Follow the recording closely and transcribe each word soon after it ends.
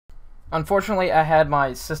Unfortunately, I had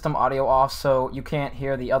my system audio off, so you can't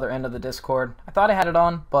hear the other end of the Discord. I thought I had it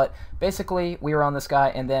on, but basically, we were on this guy,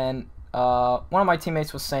 and then one of my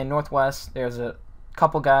teammates was saying Northwest, there's a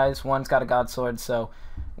couple guys, one's got a god sword, so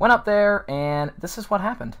went up there, and this is what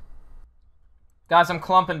happened. Guys, I'm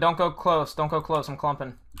clumping. Don't go close. Don't go close. I'm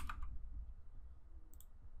clumping.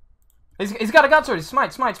 He's got a god sword. He's smite.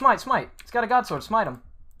 He's got a god sword. Smite him.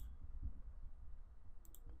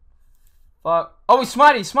 Fuck. Oh, he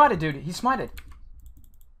smited, dude. He smited.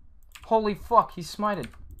 Holy fuck, he's smited.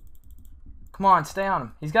 Come on, stay on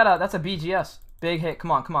him. He's got a, that's a BGS. Big hit.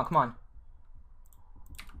 Come on. Come on,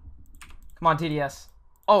 TDS.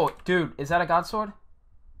 Oh, dude, is that a god sword?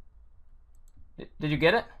 Did you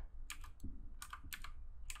get it?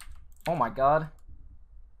 Oh my god.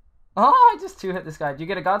 Oh, I just two-hit this guy. Did you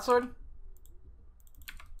get a god sword?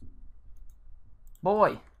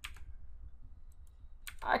 Boy.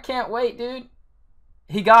 I can't wait, dude.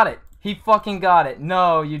 He got it. He fucking got it.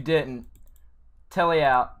 No, you didn't. Telly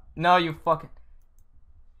out. No, you fucking...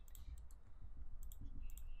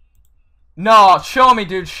 No, show me,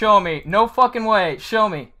 dude. Show me. No fucking way. Show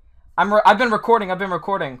me. I've been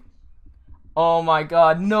recording. Oh my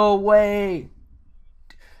god. No way.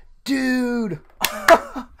 Dude.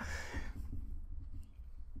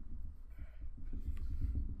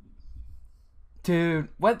 Dude,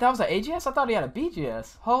 what? That was an AGS? I thought he had a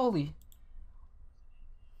BGS. Holy.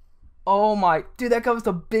 Oh my. Dude, that guy was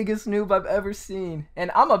the biggest noob I've ever seen. And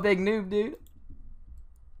I'm a big noob, dude.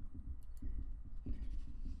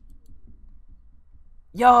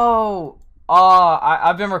 Yo. Oh,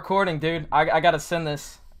 I've been recording, dude. I gotta send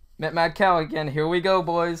this. MintMadCow again. Here we go,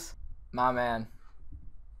 boys. My man.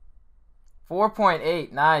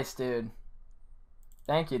 4.8. Nice, dude.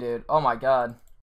 Thank you, dude. Oh my god.